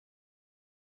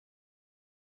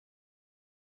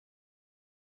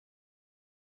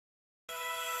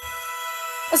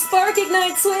A spark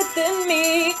ignites within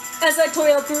me as I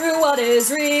toil through what is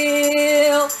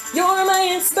real. You're my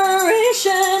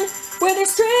inspiration, where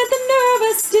there's strength and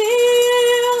nerve of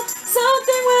steel.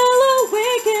 Something will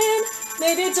awaken,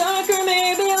 maybe darker,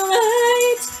 maybe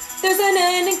light. There's an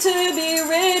ending to be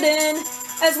written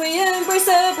as we embrace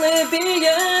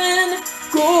oblivion.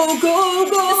 Go, go,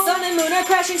 go. The sun and moon are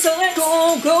crashing, so let's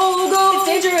go, go, go. It's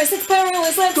dangerous, it's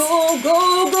perilous, let's go,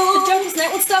 go, go. The darkness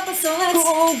night won't stop us, so let's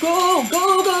go, go,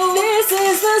 go, go. This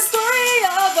is the story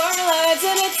of our lives,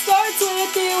 and it starts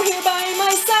with you here by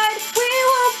my side. We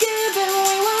won't give in,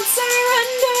 we won't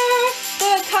surrender.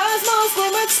 The cosmos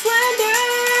gleam with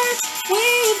splendor.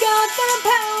 We've got the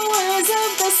powers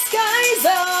of the skies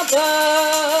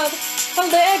above. A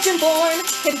legend born,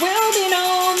 it will be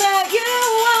known that you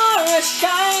are a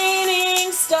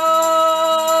shining star.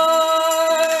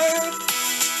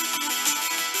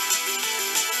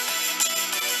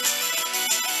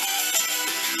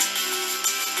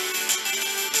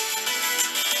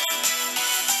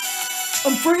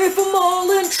 I'm free from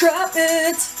all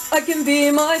entrapment, I can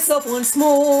be myself once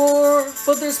more.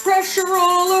 But there's pressure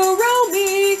all around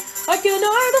me, I can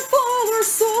either fall or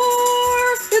soar.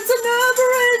 It's a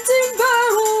never-ending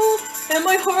battle, and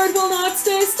my heart will not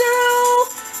stay still.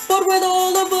 But with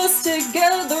all of us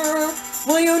together,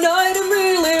 we'll unite and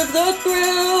relive the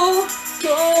thrill.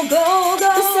 Go, go,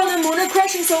 go. The sun and moon are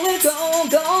crashing, so let's go,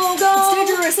 go, go. It's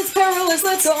dangerous, it's perilous,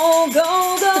 let's go,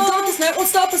 go, go. The darkest night won't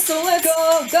stop us, so let's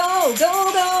go, go, go,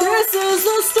 go. This is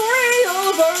the story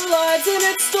of our lives, and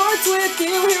it starts with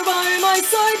you here by my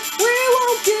side. We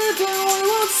won't give in, we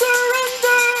won't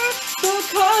surrender. The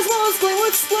cosmos gleam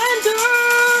with splendor.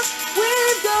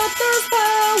 We've got those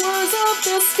powers of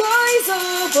the skies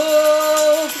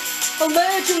above. A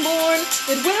legend born,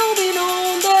 it will be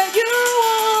known that you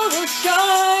are a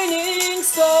shining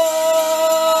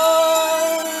star.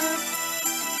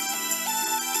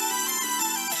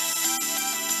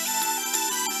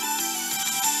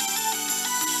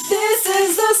 This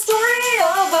is the story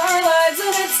of our lives,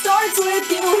 and it starts with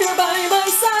you here by my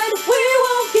side. We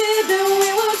won't give in, we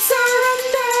won't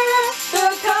surrender.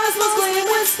 The cosmos gleam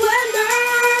with splendor.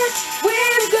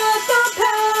 We've got the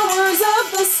powers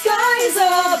of the skies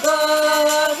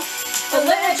above. A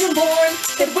legend born,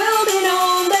 it will be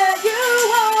known that you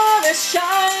are a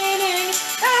shining,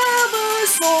 ever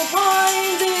so bright.